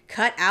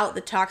 Cut out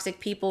the toxic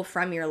people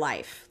from your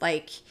life.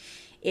 Like,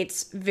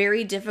 it's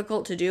very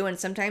difficult to do, and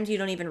sometimes you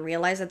don't even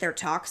realize that they're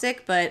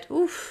toxic, but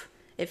oof,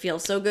 it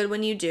feels so good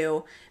when you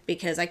do,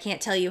 because I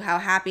can't tell you how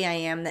happy I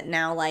am that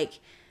now, like,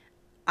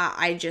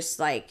 I just,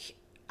 like,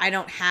 I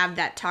don't have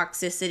that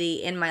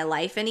toxicity in my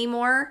life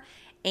anymore,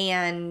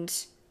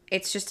 and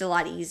it's just a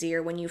lot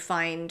easier when you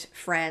find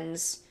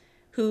friends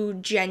who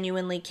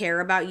genuinely care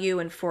about you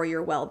and for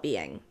your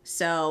well-being.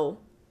 So,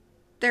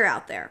 they're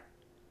out there.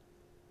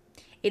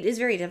 It is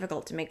very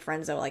difficult to make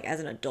friends, though, like, as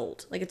an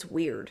adult. Like, it's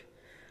weird.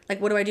 Like,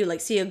 what do?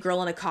 Like, see a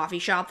girl in a coffee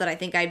shop that I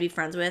think I'd be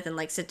friends with and,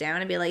 like, sit down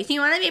and be like, do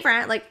you want to be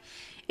friends? Like,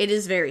 It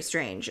is very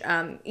strange.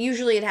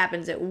 Usually it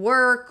happens at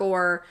work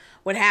or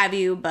what have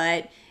you,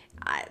 but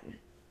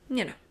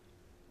you know.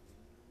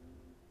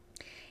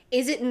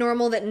 Is it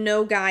normal that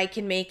no guy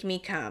can make me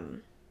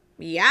come?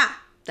 Yeah,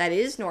 that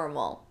is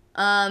normal.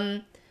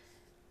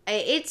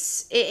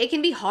 It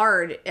can be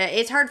hard.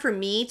 It's hard for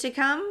me to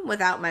come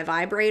without my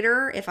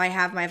vibrator. If I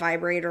have my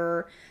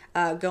vibrator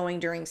going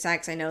during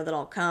sex, I know that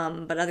I'll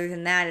come. But other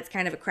than that, it's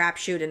kind of a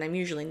crapshoot, and I'm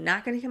usually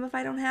not going to come if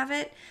I don't have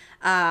it.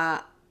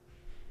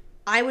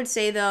 I would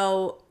say,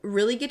 though,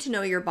 really get to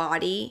know your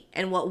body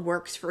and what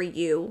works for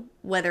you,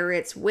 whether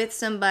it's with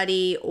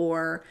somebody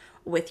or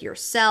with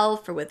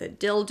yourself or with a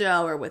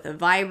dildo or with a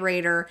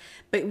vibrator,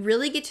 but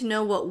really get to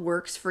know what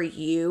works for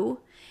you.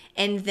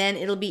 And then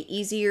it'll be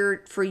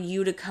easier for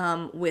you to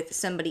come with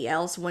somebody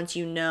else once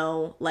you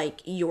know,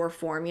 like, your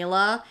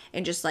formula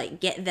and just, like,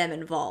 get them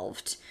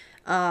involved.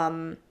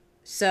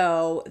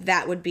 So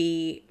that would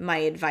be my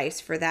advice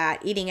for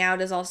that. Eating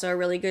out is also a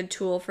really good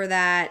tool for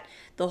that.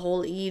 The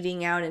whole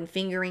eating out and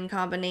fingering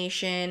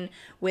combination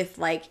with,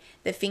 like,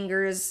 the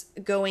fingers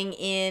going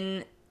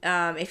in.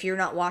 If you're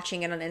not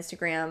watching it on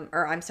Instagram,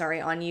 or I'm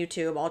sorry, on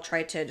YouTube, I'll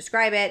try to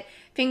describe it.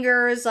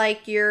 Fingers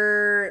like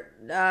you're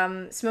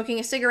smoking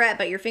a cigarette,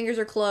 but your fingers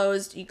are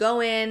closed. You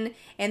go in,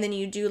 and then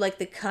you do like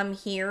the come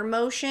here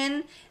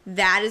motion.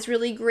 That is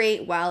really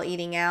great while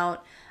eating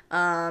out.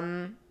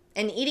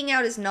 And eating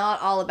out is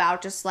not all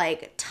about just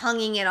like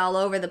tonguing it all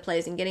over the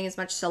place and getting as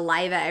much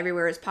saliva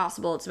everywhere as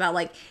possible. It's about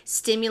like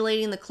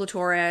stimulating the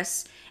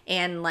clitoris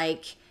and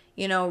like,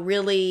 you know,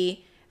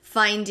 really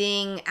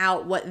finding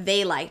out what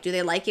they like. Do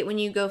they like it when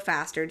you go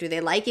faster? Do they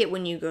like it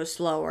when you go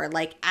slower?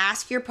 Like,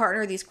 ask your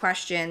partner these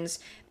questions,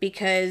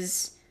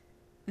 because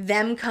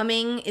them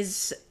coming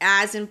is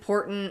as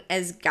important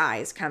as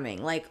guys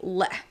coming. Like,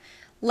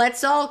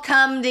 let's all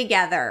come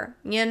together,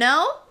 you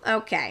know?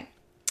 Okay.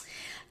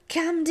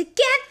 Come together.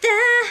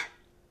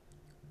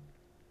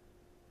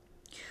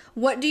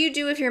 What do you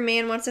do if your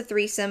man wants a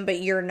threesome but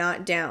you're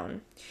not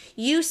down?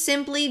 You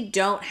simply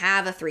don't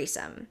have a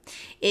threesome.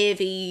 If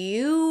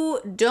you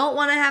don't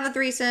want to have a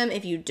threesome,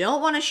 if you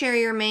don't want to share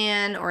your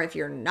man, or if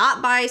you're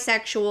not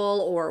bisexual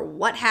or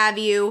what have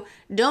you,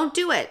 don't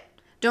do it.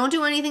 Don't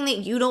do anything that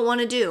you don't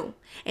want to do.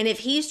 And if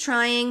he's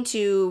trying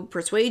to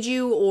persuade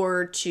you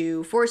or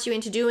to force you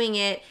into doing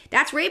it,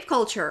 that's rape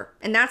culture,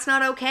 and that's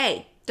not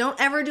okay. Don't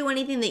ever do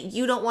anything that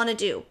you don't want to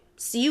do.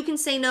 So you can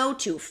say no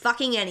to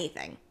fucking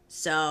anything.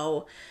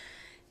 So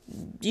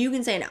you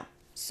can say no.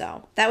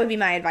 So that would be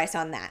my advice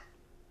on that.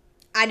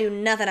 I do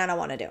nothing I don't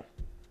want to do.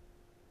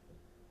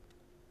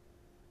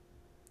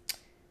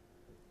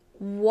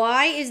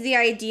 Why is the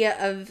idea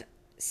of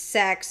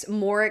sex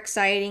more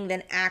exciting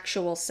than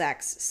actual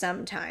sex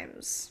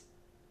sometimes?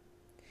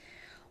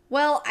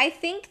 Well, I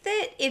think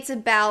that it's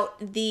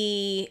about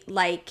the,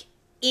 like,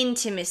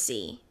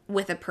 intimacy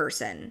with a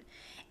person.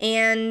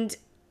 And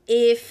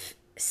if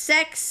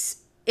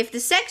the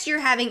sex you're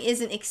having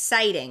isn't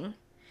exciting,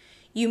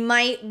 you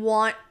might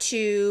want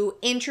to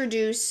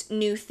introduce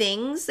new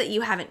things that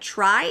you haven't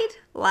tried,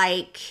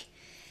 like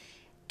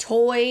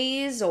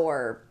toys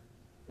or,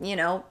 you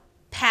know,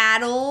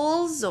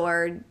 paddles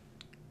or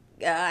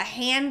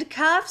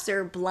handcuffs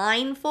or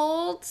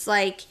blindfolds.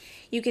 Like,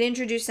 you can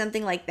introduce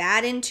something like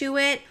that into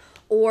it.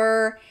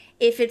 Or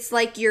if it's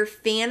like you're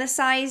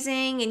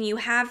fantasizing and you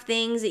have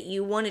things that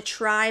you want to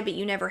try but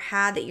you never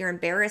had that you're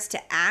embarrassed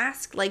to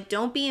ask, like,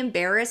 don't be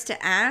embarrassed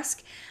to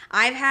ask.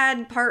 I've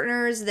had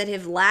partners that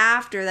have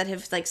laughed or that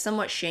have like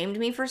somewhat shamed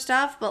me for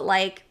stuff, but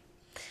like,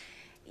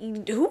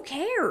 who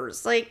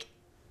cares? Like,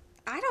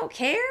 I don't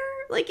care.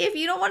 Like, if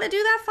you don't want to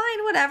do that,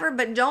 fine, whatever,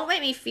 but don't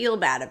make me feel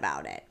bad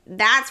about it.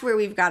 That's where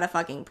we've got a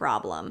fucking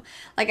problem.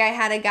 Like, I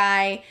had a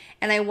guy,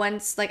 and I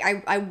once, like,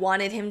 I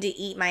wanted him to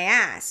eat my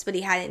ass, but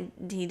he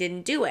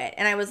didn't do it.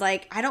 And I was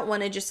like, I don't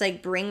want to just,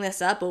 like, bring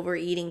this up over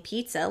eating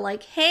pizza.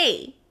 Like,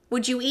 hey,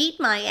 would you eat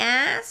my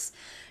ass?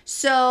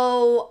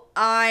 So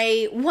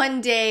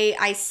one day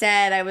I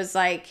said, I was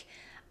like,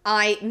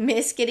 I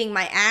miss getting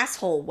my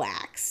asshole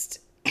waxed.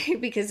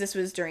 Because this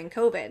was during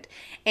COVID.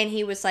 And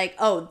he was like,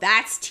 oh,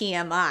 that's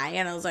TMI.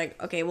 And I was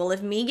like, okay, well,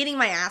 if me getting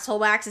my asshole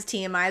waxed is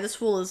TMI, this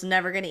fool is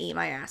never going to eat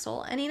my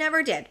asshole. And he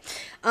never did.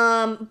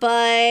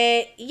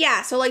 But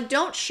yeah, so like,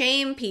 don't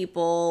shame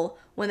people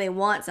when they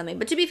want something.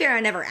 But to be fair, I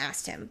never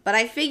asked him. But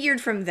I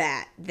figured from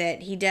that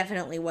he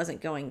definitely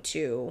wasn't going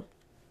to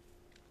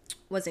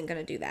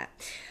do that.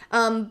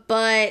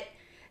 But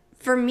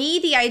for me,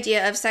 the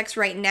idea of sex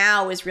right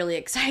now is really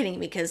exciting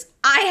because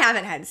I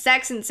haven't had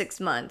sex in 6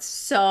 months.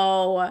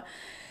 So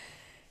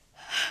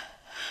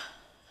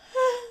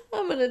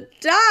I'm gonna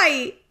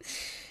die.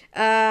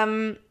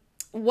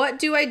 What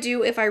do I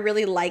do if I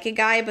really like a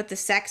guy but the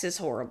sex is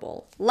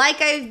horrible? Like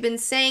I've been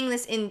saying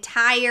this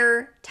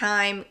entire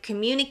time,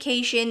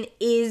 communication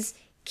is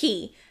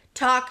key.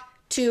 Talk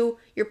to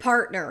your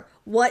partner.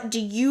 What do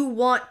you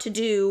want to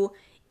do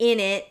in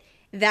it?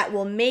 that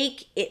will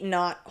make it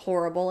not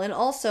horrible. And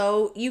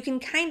also, you can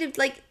kind of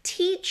like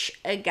teach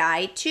a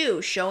guy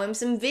too. Show him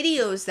some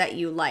videos that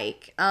you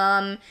like.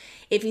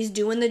 If he's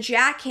doing the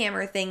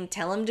jackhammer thing,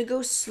 tell him to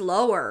go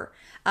slower.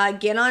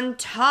 Get on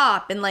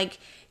top and like,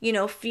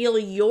 feel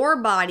your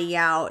body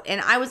out.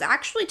 And I was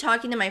actually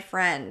talking to my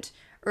friend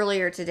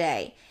earlier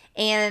today,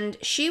 and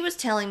she was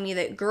telling me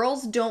that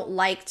girls don't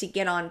like to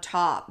get on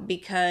top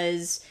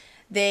because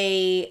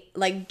they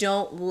like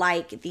don't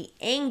like the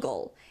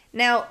angle.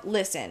 Now,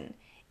 listen,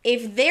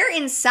 if they're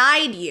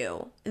inside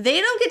you, they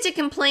don't get to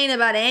complain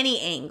about any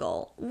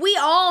angle. We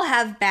all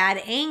have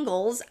bad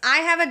angles. I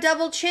have a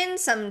double chin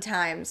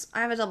sometimes.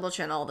 I have a double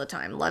chin all the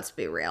time, let's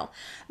be real.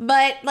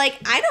 But, like,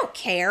 I don't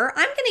care.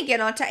 I'm going to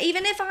get on top.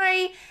 Even if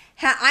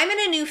I'm in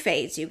a new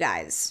phase, you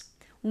guys.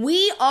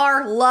 We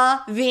are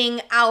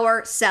loving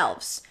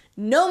ourselves.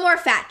 No more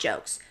fat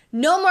jokes.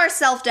 No more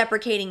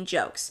self-deprecating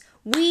jokes.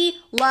 We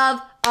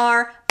love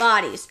our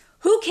bodies.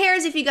 Who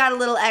cares if you got a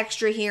little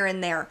extra here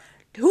and there?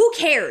 Who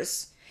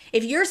cares?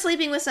 If you're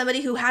sleeping with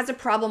somebody who has a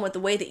problem with the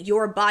way that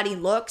your body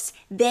looks,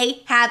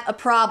 they have a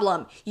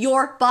problem.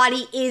 Your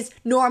body is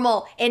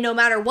normal, and no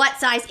matter what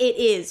size it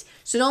is.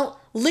 So don't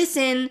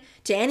listen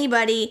to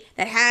anybody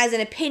that has an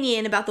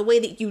opinion about the way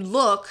that you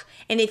look.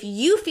 And if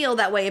you feel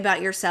that way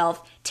about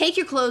yourself, take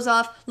your clothes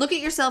off, look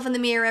at yourself in the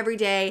mirror every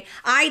day.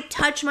 I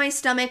touch my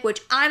stomach,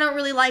 which I don't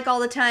really like all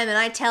the time, and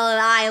I tell it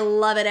I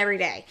love it every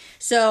day.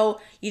 So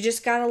you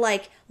just gotta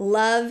like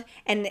love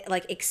and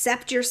like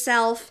accept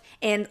yourself,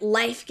 and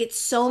life gets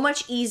so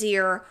much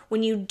easier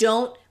when you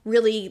don't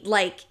really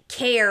like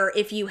care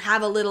if you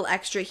have a little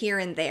extra here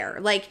and there.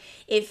 Like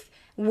if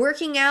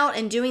working out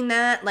and doing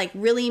that like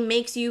really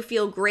makes you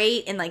feel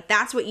great and like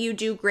that's what you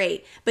do,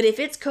 great. But if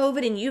it's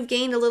COVID and you've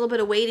gained a little bit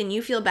of weight and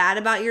you feel bad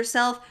about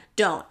yourself,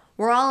 don't.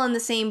 We're all in the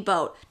same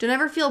boat. Don't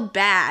ever feel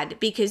bad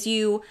because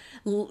you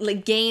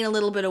like gain a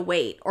little bit of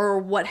weight or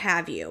what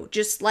have you.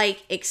 Just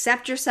like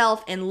accept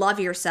yourself and love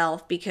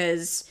yourself,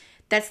 because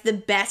that's the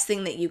best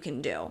thing that you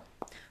can do.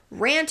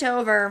 Rant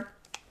over.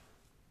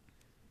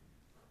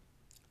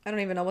 I don't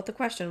even know what the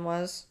question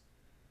was.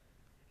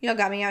 Y'all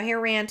got me out here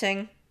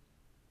ranting.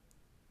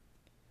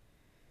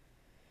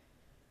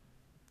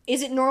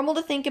 Is it normal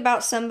to think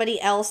about somebody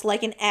else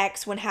like an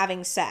ex when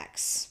having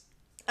sex?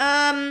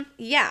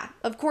 Yeah,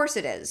 of course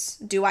it is.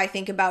 Do I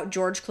think about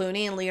George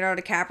Clooney and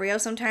Leonardo DiCaprio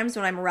sometimes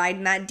when I'm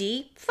riding that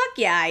D? Fuck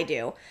yeah, I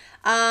do.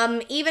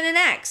 Even an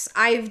ex.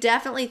 I've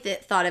definitely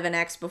thought of an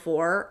ex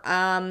before.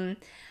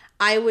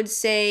 I would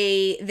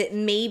say that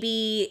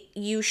maybe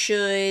you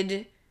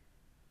should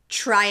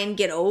try and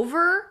get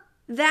over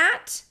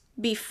that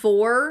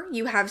before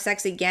you have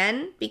sex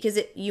again, because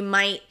you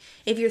might,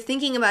 if you're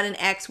thinking about an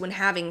ex when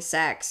having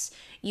sex,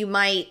 you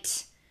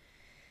might,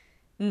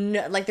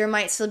 like there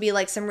might still be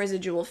like some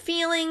residual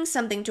feelings,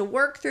 something to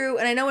work through.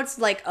 And I know it's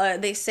like,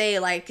 they say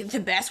like the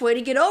best way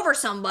to get over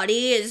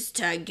somebody is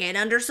to get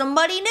under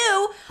somebody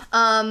new.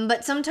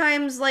 But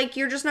sometimes like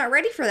you're just not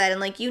ready for that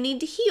and like you need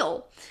to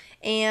heal.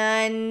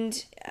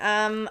 And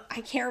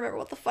I can't remember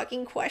what the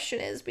fucking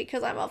question is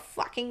because I'm a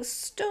fucking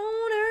stoner.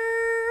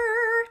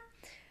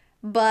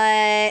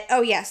 But,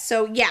 oh yeah,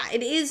 so yeah,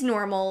 it is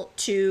normal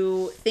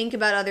to think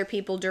about other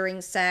people during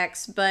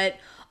sex, but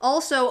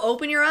also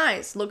open your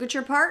eyes, look at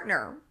your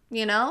partner,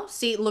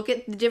 look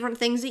at the different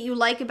things that you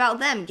like about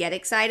them, get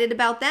excited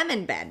about them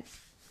in bed.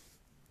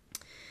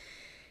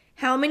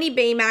 How many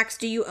Baymax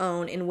do you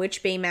own, and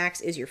which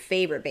Baymax is your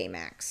favorite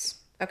Baymax?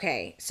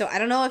 Okay, so I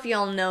don't know if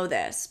y'all know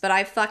this, but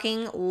I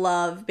fucking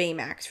love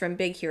Baymax from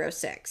Big Hero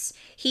 6.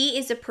 He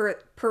is a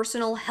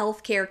personal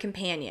healthcare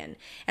companion,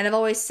 and I've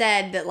always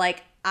said that,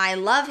 like, I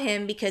love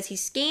him because he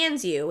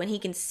scans you and he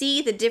can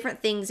see the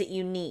different things that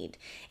you need.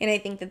 And I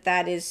think that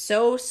that is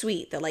so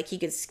sweet that, like, he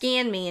could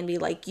scan me and be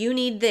like, you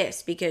need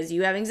this because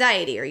you have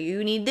anxiety, or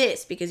you need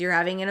this because you're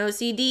having an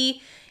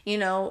OCD,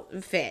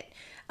 fit.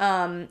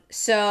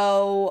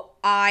 So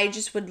I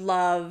just would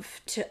love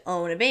to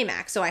own a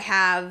Baymax. So I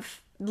have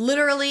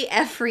literally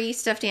every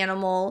stuffed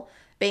animal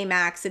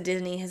Baymax that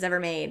Disney has ever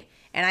made.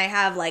 And I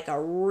have like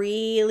a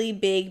really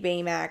big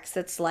Baymax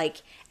that's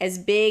like as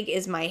big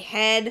as my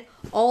head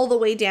all the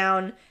way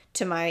down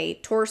to my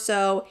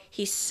torso.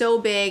 He's so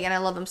big and I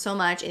love him so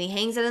much. And he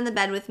hangs out in the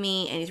bed with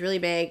me and he's really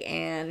big.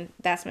 And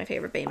that's my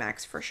favorite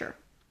Baymax for sure.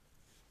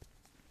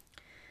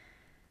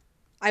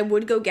 I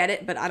would go get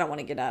it, but I don't want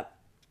to get up.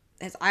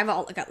 As I've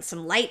got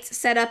some lights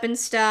set up and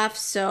stuff.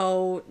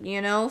 So,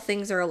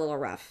 things are a little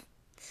rough.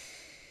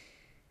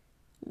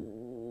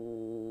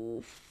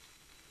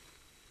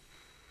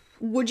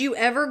 Would you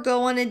ever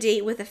go on a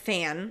date with a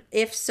fan?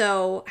 If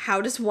so,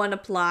 how does one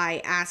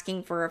apply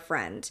asking for a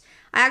friend?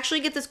 I actually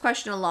get this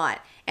question a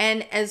lot.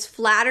 And as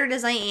flattered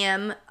as I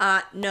am,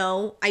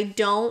 no, I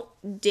don't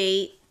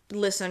date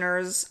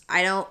listeners.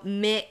 I don't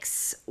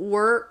mix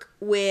work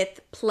with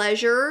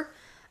pleasure.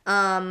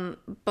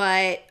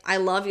 But I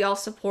love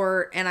y'all's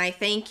support and I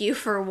thank you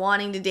for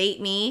wanting to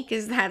date me,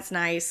 because that's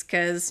nice,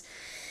 because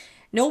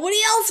Nobody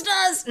else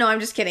does. No, I'm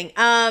just kidding.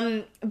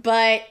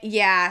 But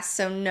yeah,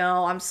 so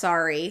no, I'm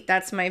sorry.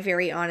 That's my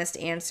very honest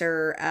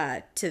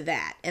answer to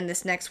that. And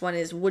this next one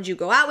is, would you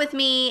go out with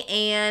me?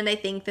 And I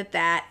think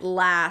that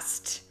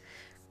last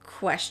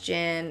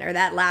question, or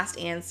that last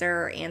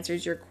answer,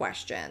 answers your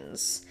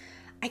questions.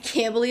 I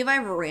can't believe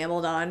I've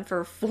rambled on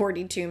for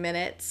 42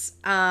 minutes.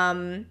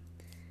 I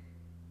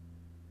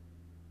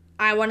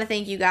want to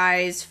thank you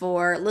guys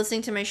for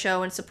listening to my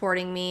show and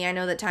supporting me. I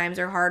know that times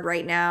are hard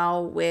right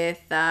now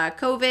with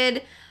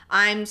COVID.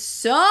 I'm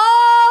so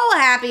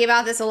happy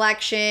about this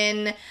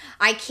election.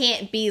 I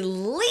can't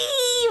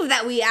believe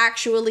that we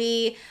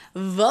actually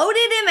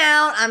voted him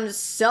out. I'm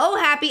so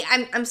happy.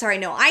 I'm sorry,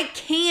 no, I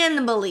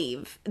can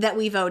believe that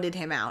we voted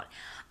him out.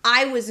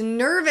 I was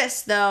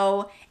nervous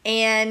though,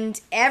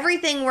 and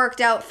everything worked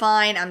out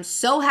fine. I'm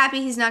so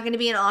happy he's not going to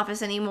be in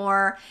office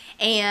anymore.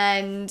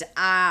 And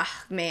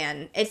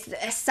man, it's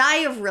a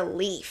sigh of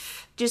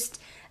relief.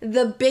 Just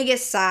the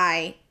biggest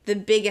sigh.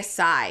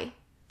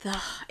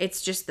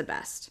 It's just the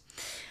best.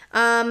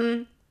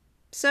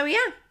 So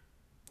yeah.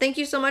 Thank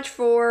you so much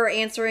for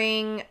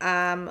answering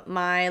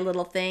my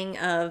little thing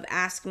of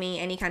ask me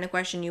any kind of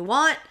question you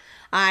want.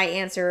 I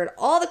answered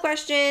all the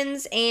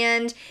questions,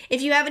 and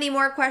if you have any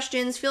more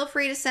questions, feel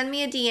free to send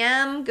me a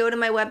DM. Go to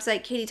my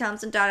website,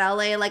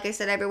 katiethompson.la. Like I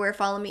said, everywhere,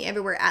 follow me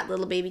everywhere at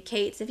Little Baby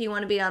Kates. If you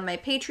want to be on my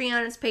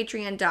Patreon, it's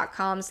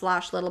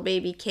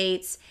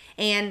patreon.com/littlebabykates.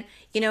 And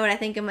you know what I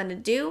think I'm going to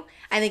do?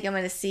 I think I'm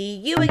going to see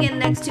you again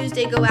next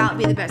Tuesday. Go out,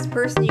 be the best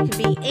person you can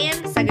be,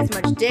 and suck as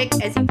much dick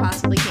as you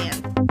possibly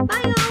can.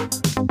 Bye, y'all!